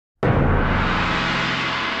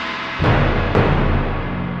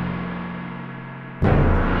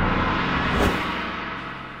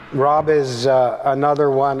Rob is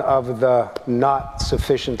another one of the not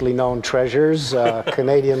sufficiently known treasures,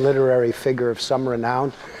 Canadian literary figure of some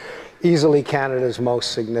renown, easily Canada's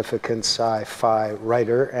most significant sci-fi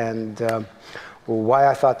writer, and why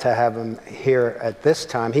I thought to have him here at this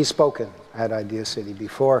time, he's spoken at Idea City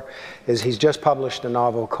before, is he's just published a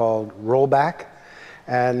novel called Rollback,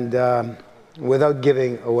 and without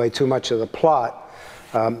giving away too much of the plot,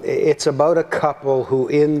 it's about a couple who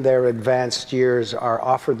in their advanced years are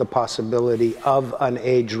offered the possibility of an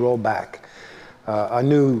age rollback. A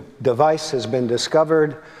new device has been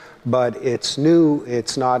discovered, but it's new,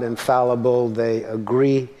 it's not infallible. They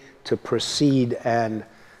agree to proceed, and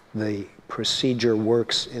the procedure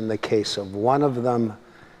works in the case of one of them,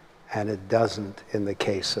 and it doesn't in the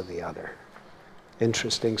case of the other.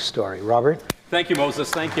 Interesting story. Robert? Thank you,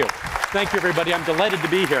 Moses. Thank you. Thank you, everybody. I'm delighted to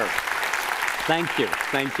be here. Thank you.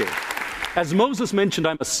 Thank you. As Moses mentioned,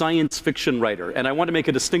 I'm a science fiction writer, and I want to make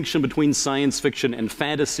a distinction between science fiction and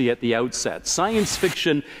fantasy at the outset. Science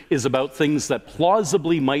fiction is about things that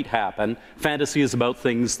plausibly might happen. Fantasy is about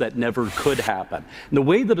things that never could happen. And the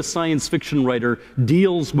way that a science fiction writer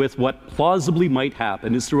deals with what plausibly might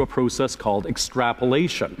happen is through a process called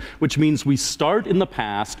extrapolation, which means we start in the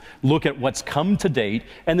past, look at what's come to date,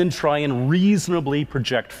 and then try and reasonably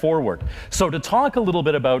project forward. So to talk a little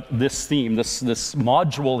bit about this theme, this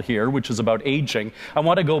module here, which is about aging, I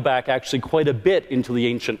want to go back actually quite a bit into the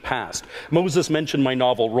ancient past. Moses mentioned my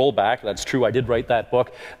novel Rollback. That's true, I did write that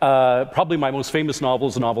book. Probably my most famous novel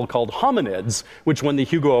is a novel called Hominids, which won the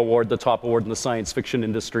Hugo Award, the top award in the science fiction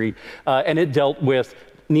industry, and it dealt with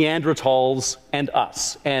Neanderthals and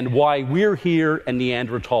us, and why we're here and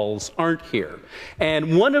Neanderthals aren't here.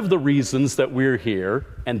 And one of the reasons that we're here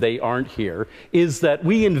and they aren't here is that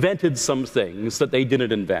we invented some things that they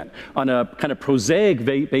didn't invent. On a kind of prosaic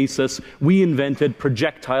basis, we invented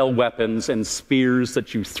projectile weapons and spears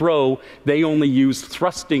that you throw. They only used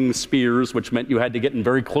thrusting spears, which meant you had to get in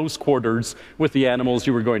very close quarters with the animals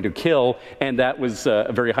you were going to kill, and that was a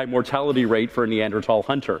very high mortality rate for a Neanderthal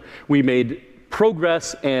hunter. We made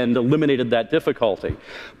progress and eliminated that difficulty.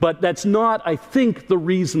 But that's not, I think, the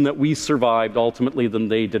reason that we survived ultimately than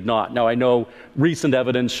they did not. Now, I know recent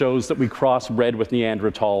evidence shows that we crossbred with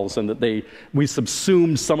Neanderthals and that we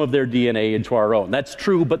subsumed some of their DNA into our own. That's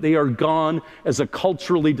true, but they are gone as a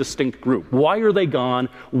culturally distinct group. Why are they gone?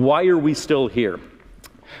 Why are we still here?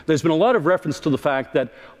 There's been a lot of reference to the fact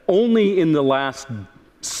that only in the last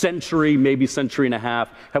century, maybe century and a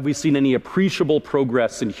half, have we seen any appreciable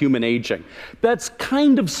progress in human aging. That's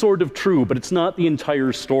kind of sort of true, but it's not the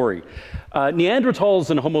entire story.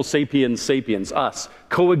 Neanderthals and Homo sapiens sapiens, us,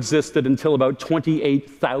 coexisted until about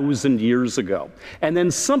 28,000 years ago. And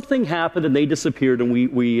then something happened and they disappeared and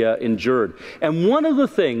we endured. And one of the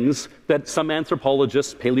things that some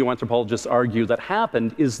anthropologists, paleoanthropologists argue that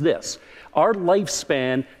happened is this. Our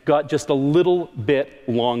lifespan got just a little bit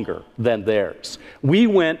longer than theirs. We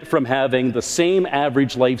went from having the same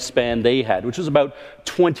average lifespan they had, which was about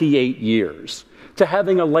 28 years, to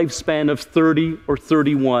having a lifespan of 30 or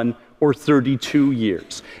 31 or 32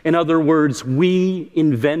 years. In other words, we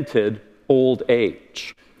invented old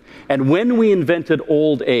age. And when we invented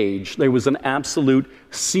old age, there was an absolute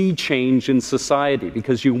sea change in society,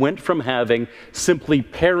 because you went from having simply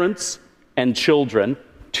parents and children,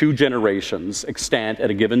 2 generations extant at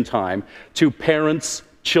a given time, to parents,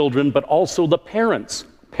 children, but also the parents'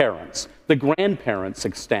 parents, the grandparents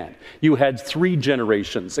extant. You had 3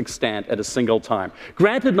 generations extant at a single time.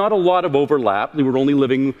 Granted, not a lot of overlap. They were only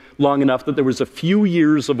living long enough that there was a few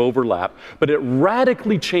years of overlap, but it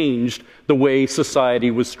radically changed the way society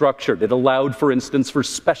was structured. It allowed, for instance, for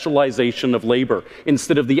specialization of labor.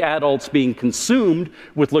 Instead of the adults being consumed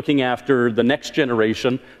with looking after the next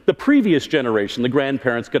generation, the previous generation, the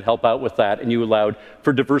grandparents, could help out with that, and you allowed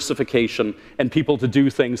for diversification and people to do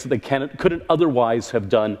things that they couldn't otherwise have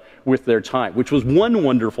done with their time, which was one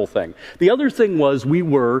wonderful thing. The other thing was we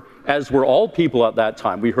were, as were all people at that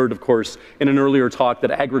time, we heard, of course, in an earlier talk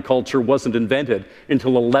that agriculture wasn't invented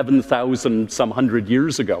until 11,000 some hundred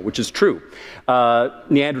years ago, which is true.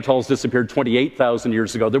 Neanderthals disappeared 28,000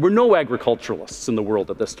 years ago. There were no agriculturalists in the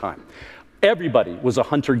world at this time. Everybody was a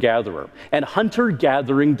hunter-gatherer, and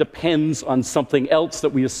hunter-gathering depends on something else that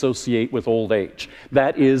we associate with old age.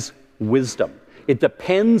 That is wisdom. It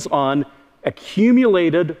depends on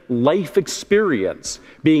accumulated life experience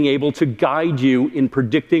being able to guide you in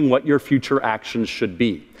predicting what your future actions should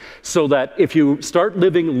be. So that if you start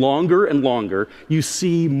living longer and longer, you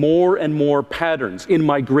see more and more patterns in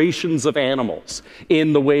migrations of animals,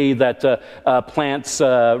 in the way that plants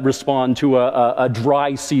respond to a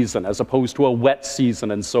dry season as opposed to a wet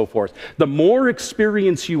season and so forth. The more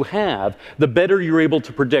experience you have, the better you're able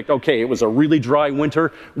to predict, okay, it was a really dry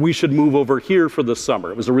winter, we should move over here for the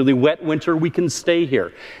summer. It was a really wet winter, we can stay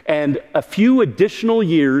here. And a few additional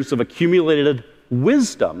years of accumulated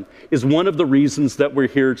wisdom is one of the reasons that we're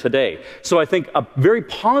here today. So I think a very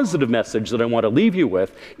positive message that I want to leave you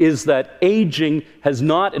with is that aging has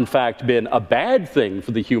not, in fact, been a bad thing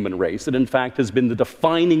for the human race. It, in fact, has been the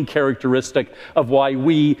defining characteristic of why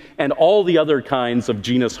we and all the other kinds of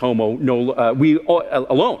genus Homo,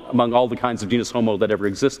 alone among all the kinds of genus Homo that ever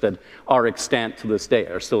existed, are extant to this day,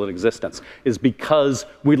 are still in existence, is because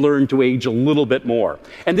we learned to age a little bit more.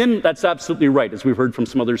 And then that's absolutely right. As we've heard from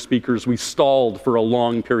some other speakers, we stalled for a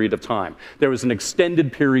long period of time. There was an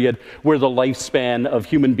extended period where the lifespan of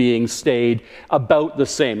human beings stayed about the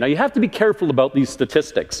same. Now, you have to be careful about these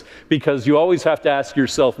statistics because you always have to ask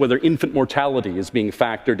yourself whether infant mortality is being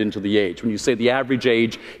factored into the age. When you say the average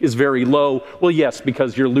age is very low, well, yes,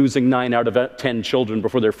 because you're losing 9 out of 10 children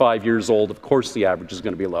before they're 5 years old. Of course, the average is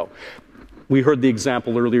going to be low. We heard the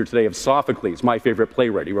example earlier today of Sophocles, my favorite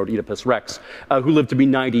playwright. He wrote Oedipus Rex, who lived to be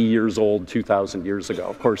 90 years old 2,000 years ago.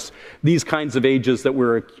 Of course, these kinds of ages that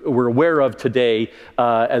we're aware of today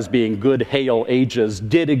as being good, hale ages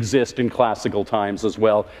did exist in classical times as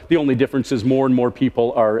well. The only difference is more and more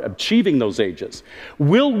people are achieving those ages.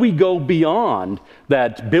 Will we go beyond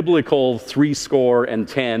that biblical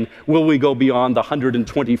 70? Will we go beyond the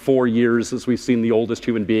 124 years, as we've seen the oldest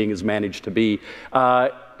human being has managed to be?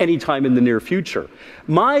 Anytime in the near future.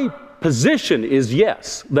 My position is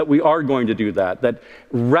yes, that we are going to do that, that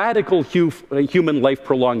radical human life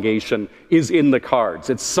prolongation is in the cards.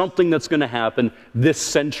 It's something that's going to happen this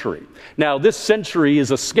century. Now, this century is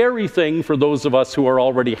a scary thing for those of us who are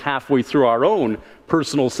already halfway through our own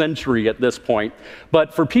personal century at this point,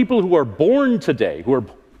 but for people who are born today, who are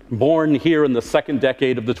born here in the second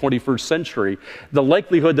decade of the 21st century, the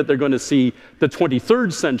likelihood that they're going to see the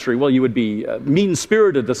 23rd century, well, you would be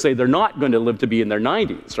mean-spirited to say they're not going to live to be in their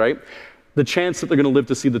 90s, right? The chance that they're going to live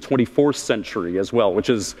to see the 24th century as well, which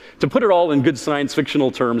is, to put it all in good science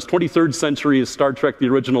fictional terms, 23rd century is Star Trek the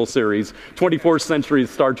original series, 24th century is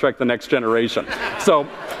Star Trek the Next Generation. So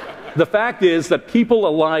the fact is that people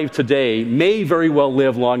alive today may very well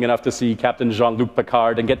live long enough to see Captain Jean-Luc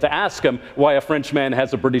Picard and get to ask him why a Frenchman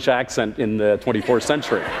has a British accent in the 24th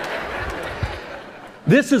century.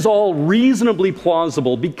 This is all reasonably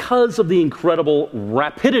plausible because of the incredible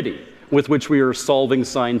rapidity with which we are solving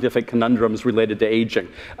scientific conundrums related to aging.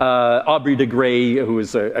 Aubrey de Grey, who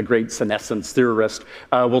is a great senescence theorist,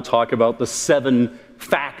 will talk about the 7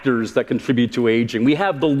 factors that contribute to aging. We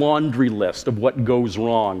have the laundry list of what goes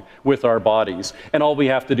wrong with our bodies, and all we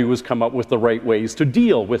have to do is come up with the right ways to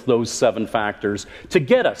deal with those 7 factors to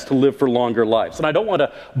get us to live for longer lives. And I don't want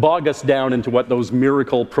to bog us down into what those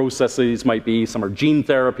miracle processes might be. Some are gene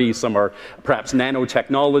therapy, some are perhaps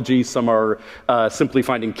nanotechnology, some are simply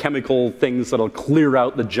finding chemical things that'll clear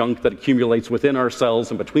out the junk that accumulates within our cells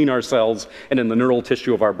and between our cells and in the neural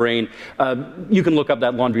tissue of our brain. You can look up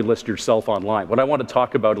that laundry list yourself online. What I want to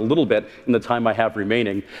talk about a little bit in the time I have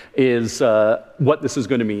remaining is what this is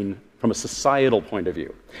going to mean from a societal point of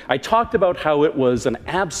view. I talked about how it was an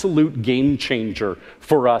absolute game changer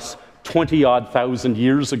for us 20-odd thousand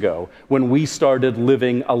years ago when we started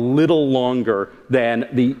living a little longer than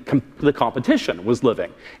the competition was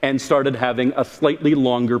living and started having a slightly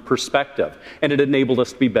longer perspective. And it enabled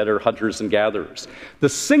us to be better hunters and gatherers. The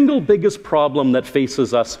single biggest problem that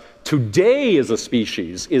faces us today as a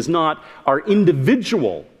species is not our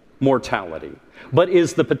individual mortality, but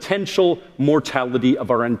is the potential mortality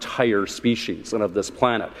of our entire species and of this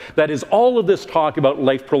planet. That is, all of this talk about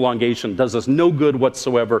life prolongation does us no good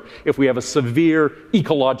whatsoever if we have a severe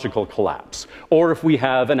ecological collapse, or if we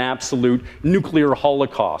have an absolute nuclear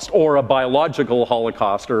holocaust, or a biological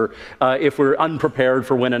holocaust, or if we're unprepared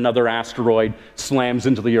for when another asteroid slams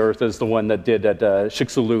into the Earth, as the one that did at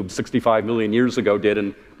Chicxulub 65 million years ago did,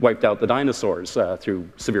 and wiped out the dinosaurs through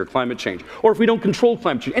severe climate change. Or if we don't control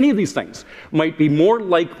climate change, any of these things might be more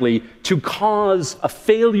likely to cause a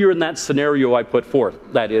failure in that scenario I put forth.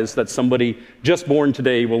 That is, that somebody just born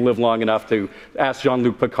today will live long enough to ask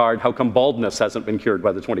Jean-Luc Picard how come baldness hasn't been cured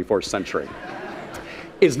by the 24th century.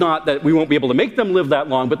 Is not that we won't be able to make them live that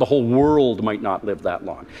long, but the whole world might not live that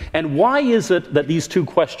long. And why is it that these two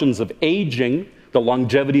questions of aging, the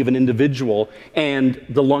longevity of an individual and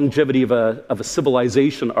the longevity of a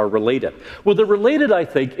civilization are related? Well, they're related, I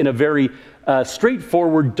think, in a very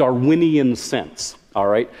straightforward Darwinian sense, all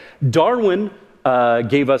right? Darwin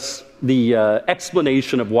gave us the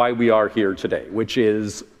explanation of why we are here today, which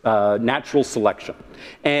is natural selection.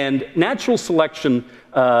 And natural selection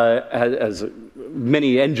has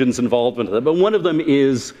many engines involved in it, but one of them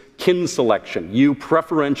is kin selection. You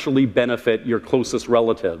preferentially benefit your closest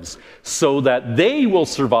relatives so that they will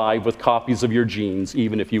survive with copies of your genes,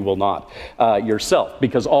 even if you will not yourself.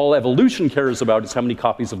 Because all evolution cares about is how many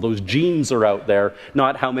copies of those genes are out there,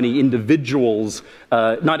 not how many individuals,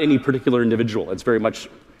 not any particular individual. It's very much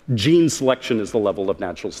gene selection is the level of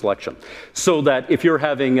natural selection. So that if you're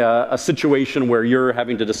having a situation where you're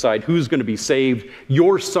having to decide who's going to be saved,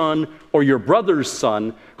 your son or your brother's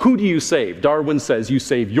son, who do you save? Darwin says you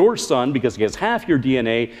save your son because he has half your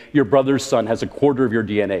DNA, your brother's son has a quarter of your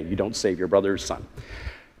DNA. You don't save your brother's son.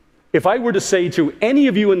 If I were to say to any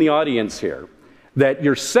of you in the audience here that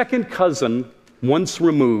your second cousin, once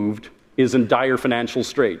removed, is in dire financial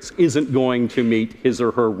straits, isn't going to meet his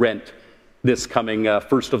or her rent this coming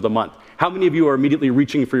first of the month, how many of you are immediately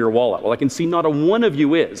reaching for your wallet? Well, I can see not a one of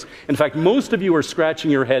you is. In fact, most of you are scratching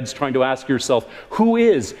your heads trying to ask yourself, who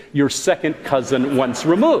is your second cousin once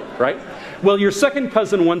removed, right? Well, your second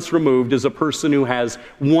cousin once removed is a person who has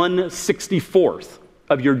 1/64th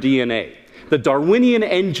of your DNA. The Darwinian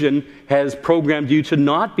engine has programmed you to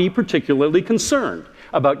not be particularly concerned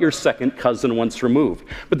about your second cousin once removed.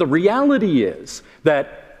 But the reality is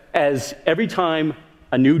that as every time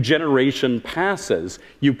a new generation passes,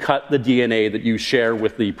 you cut the DNA that you share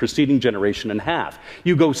with the preceding generation in half.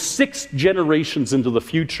 You go 6 generations into the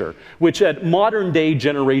future, which at modern day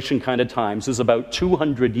generation kind of times is about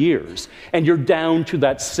 200 years. And you're down to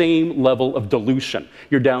that same level of dilution.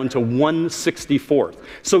 You're down to 1/64th.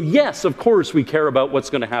 So yes, of course, we care about what's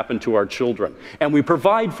going to happen to our children. And we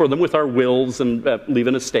provide for them with our wills and leave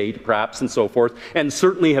an estate, perhaps, and so forth. And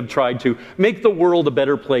certainly have tried to make the world a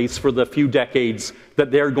better place for the few decades that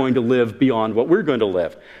they're going to live beyond what we're going to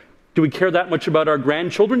live. Do we care that much about our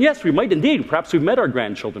grandchildren? Yes, we might indeed. Perhaps we've met our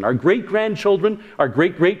grandchildren, our great-grandchildren, our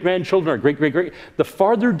great-great-grandchildren, our great-great-great. The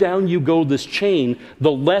farther down you go this chain,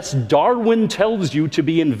 the less Darwin tells you to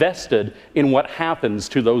be invested in what happens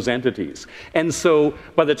to those entities. And so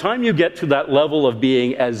by the time you get to that level of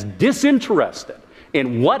being as disinterested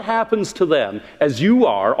in what happens to them as you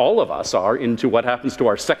are, all of us are, into what happens to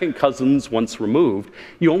our second cousins once removed,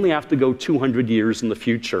 you only have to go 200 years in the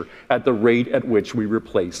future at the rate at which we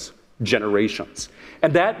replace generations.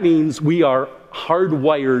 And that means we are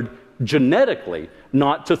hardwired genetically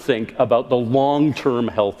not to think about the long-term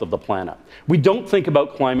health of the planet. We don't think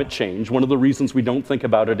about climate change. One of the reasons we don't think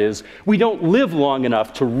about it is we don't live long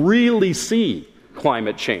enough to really see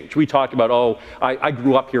climate change. We talk about, oh, I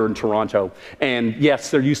grew up here in Toronto, and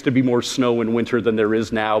yes, there used to be more snow in winter than there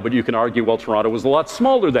is now, but you can argue, well, Toronto was a lot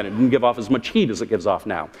smaller then. It didn't give off as much heat as it gives off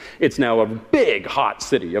now. It's now a big, hot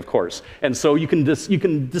city, of course, and so you can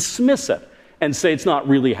dismiss it and say it's not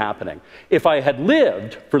really happening. If I had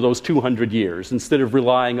lived for those 200 years, instead of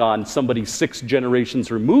relying on somebody 6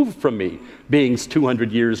 generations removed from me being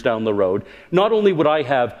 200 years down the road, not only would I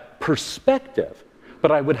have perspective,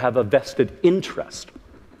 but I would have a vested interest.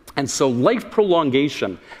 And so life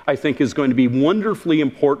prolongation, I think, is going to be wonderfully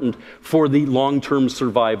important for the long-term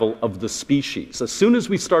survival of the species. As soon as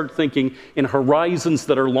we start thinking in horizons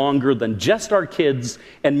that are longer than just our kids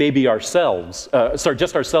and maybe ourselves,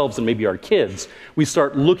 just ourselves and maybe our kids, we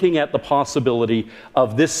start looking at the possibility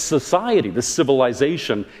of this society, this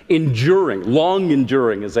civilization, enduring, long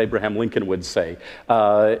enduring, as Abraham Lincoln would say,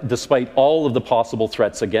 despite all of the possible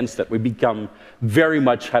threats against it. We become very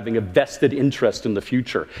much having a vested interest in the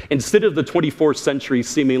future. Instead of the 24th century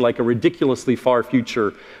seeming like a ridiculously far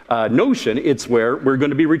future notion, it's where we're going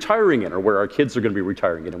to be retiring in, or where our kids are going to be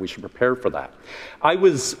retiring in, and we should prepare for that.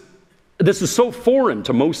 This is so foreign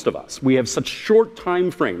to most of us. We have such short time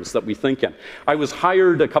frames that we think in. I was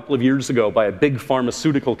hired a couple of years ago by a big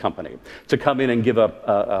pharmaceutical company to come in and give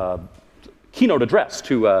a keynote address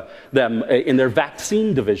to them in their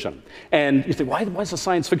vaccine division. And you say, why is a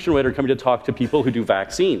science fiction writer coming to talk to people who do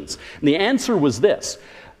vaccines? And the answer was this.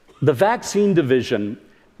 The vaccine division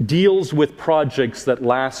deals with projects that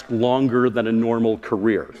last longer than a normal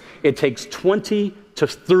career. It takes 20 to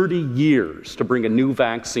 30 years to bring a new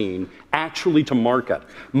vaccine actually to market.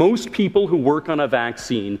 Most people who work on a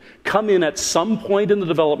vaccine come in at some point in the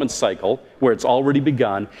development cycle where it's already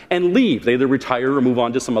begun and leave. They either retire or move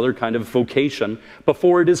on to some other kind of vocation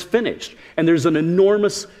before it is finished. And there's an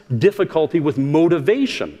enormous difficulty with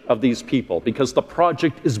motivation of these people because the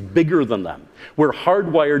project is bigger than them. We're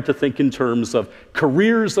hardwired to think in terms of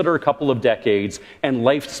careers that are a couple of decades and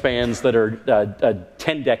lifespans that are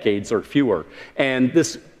 10 decades or fewer. And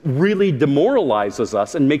this really demoralizes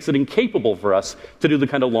us and makes it incapable for us to do the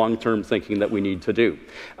kind of long-term thinking that we need to do.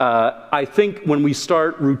 I think when we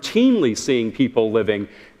start routinely seeing people living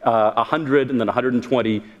 100 and then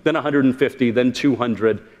 120, then 150, then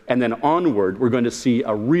 200, and then onward, we're going to see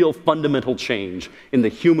a real fundamental change in the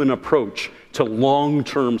human approach to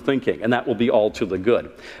long-term thinking, and that will be all to the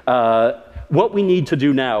good. What we need to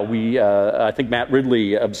do now, I think Matt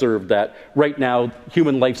Ridley observed that right now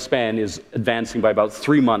human lifespan is advancing by about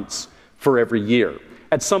 3 months for every year.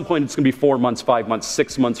 At some point it's going to be 4 months, 5 months,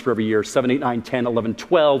 6 months for every year, 7, 8, 9, 10, 11,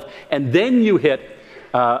 12, and then you hit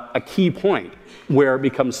a key point where it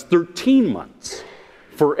becomes 13 months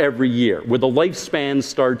for every year, where the lifespan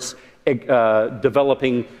starts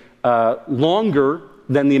developing longer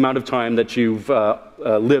than the amount of time that you've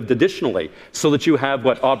lived additionally, so that you have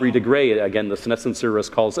what Aubrey de Grey, again, the senescence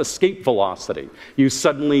theorist, calls escape velocity. You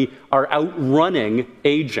suddenly are outrunning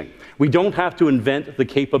aging. We don't have to invent the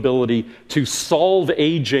capability to solve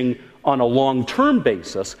aging on a long-term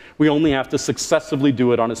basis. We only have to successively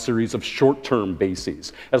do it on a series of short-term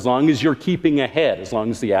bases. As long as you're keeping ahead, as long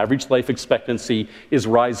as the average life expectancy is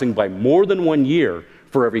rising by more than 1 year,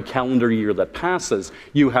 for every calendar year that passes,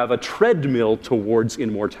 you have a treadmill towards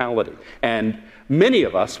immortality. And many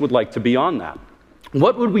of us would like to be on that.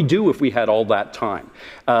 What would we do if we had all that time?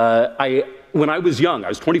 When I was young, I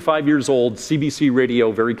was 25 years old, CBC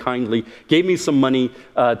Radio very kindly gave me some money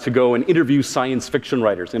to go and interview science fiction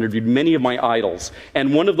writers. I interviewed many of my idols.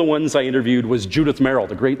 And one of the ones I interviewed was Judith Merrill,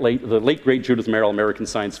 the late great Judith Merrill, American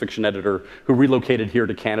science fiction editor who relocated here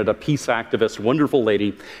to Canada, peace activist, wonderful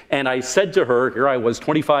lady. And I said to her, here I was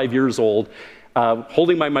 25 years old,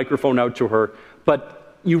 holding my microphone out to her,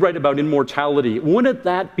 but you write about immortality, wouldn't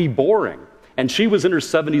that be boring? And she was in her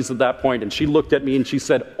 70s at that point, and she looked at me and she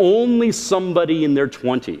said, only somebody in their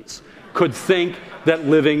 20s could think that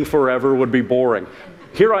living forever would be boring.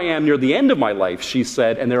 Here I am near the end of my life, she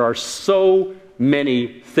said, and there are so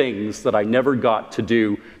many things that I never got to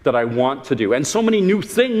do that I want to do, and so many new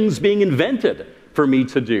things being invented for me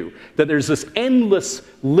to do, that there's this endless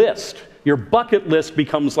list. Your bucket list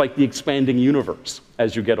becomes like the expanding universe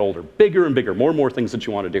as you get older. Bigger and bigger, more and more things that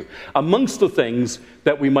you want to do. Amongst the things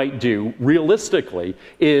that we might do, realistically,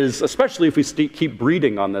 is, especially if we keep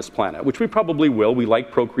breeding on this planet, which we probably will, we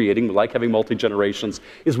like procreating, we like having multi-generations,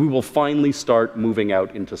 is we will finally start moving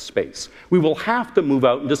out into space. We will have to move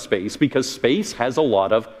out into space because space has a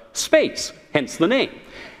lot of space, hence the name.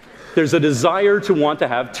 There's a desire to want to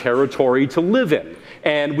have territory to live in.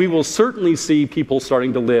 And we will certainly see people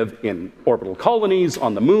starting to live in orbital colonies,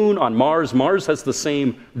 on the moon, on Mars. Mars has the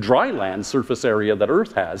same dry land surface area that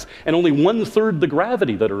Earth has, and only 1/3 the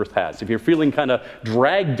gravity that Earth has. If you're feeling kind of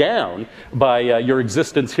dragged down by your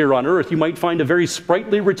existence here on Earth, you might find a very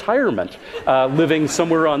sprightly retirement living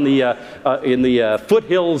somewhere on in the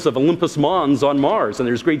foothills of Olympus Mons on Mars, and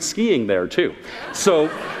there's great skiing there too. So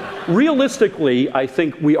realistically, I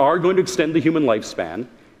think we are going to extend the human lifespan.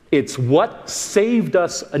 It's what saved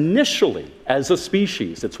us initially as a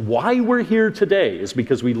species. It's why we're here today, is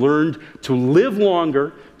because we learned to live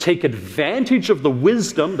longer, take advantage of the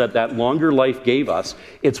wisdom that that longer life gave us.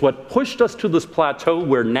 It's what pushed us to this plateau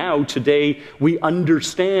where now, today, we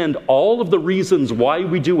understand all of the reasons why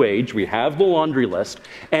we do age. We have the laundry list,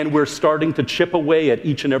 and we're starting to chip away at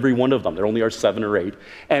each and every one of them. There only are 7 or 8.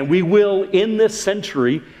 And we will, in this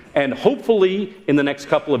century, and hopefully in the next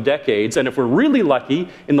couple of decades, and if we're really lucky,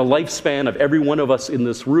 in the lifespan of every one of us in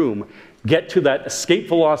this room, get to that escape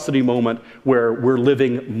velocity moment where we're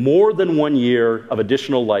living more than 1 year of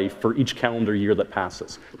additional life for each calendar year that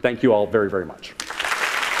passes. Thank you all very, very much.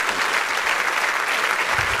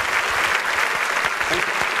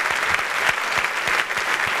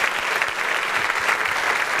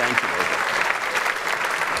 Thank you.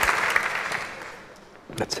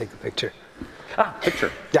 Let's take a picture. Ah, picture.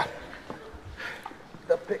 Yeah.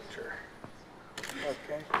 The picture.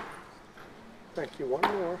 Okay. Thank you. One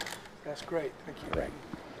more. That's great. Thank you. Right.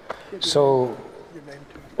 So, Your name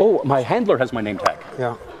too. Oh, my handler has my name tag.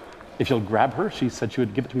 yeah. If you'll grab her, she said she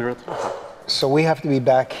would give it to me right at the top. So we have to be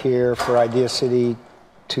back here for Idea City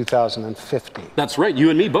 2050. That's right, you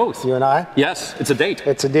and me both. You and I? Yes, it's a date.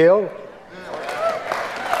 It's a deal?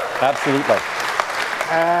 Absolutely.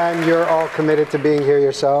 And you're all committed to being here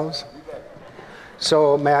yourselves?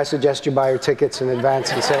 So may I suggest you buy your tickets in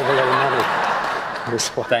advance and save a little money?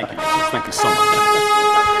 Thank you. Thank you so much.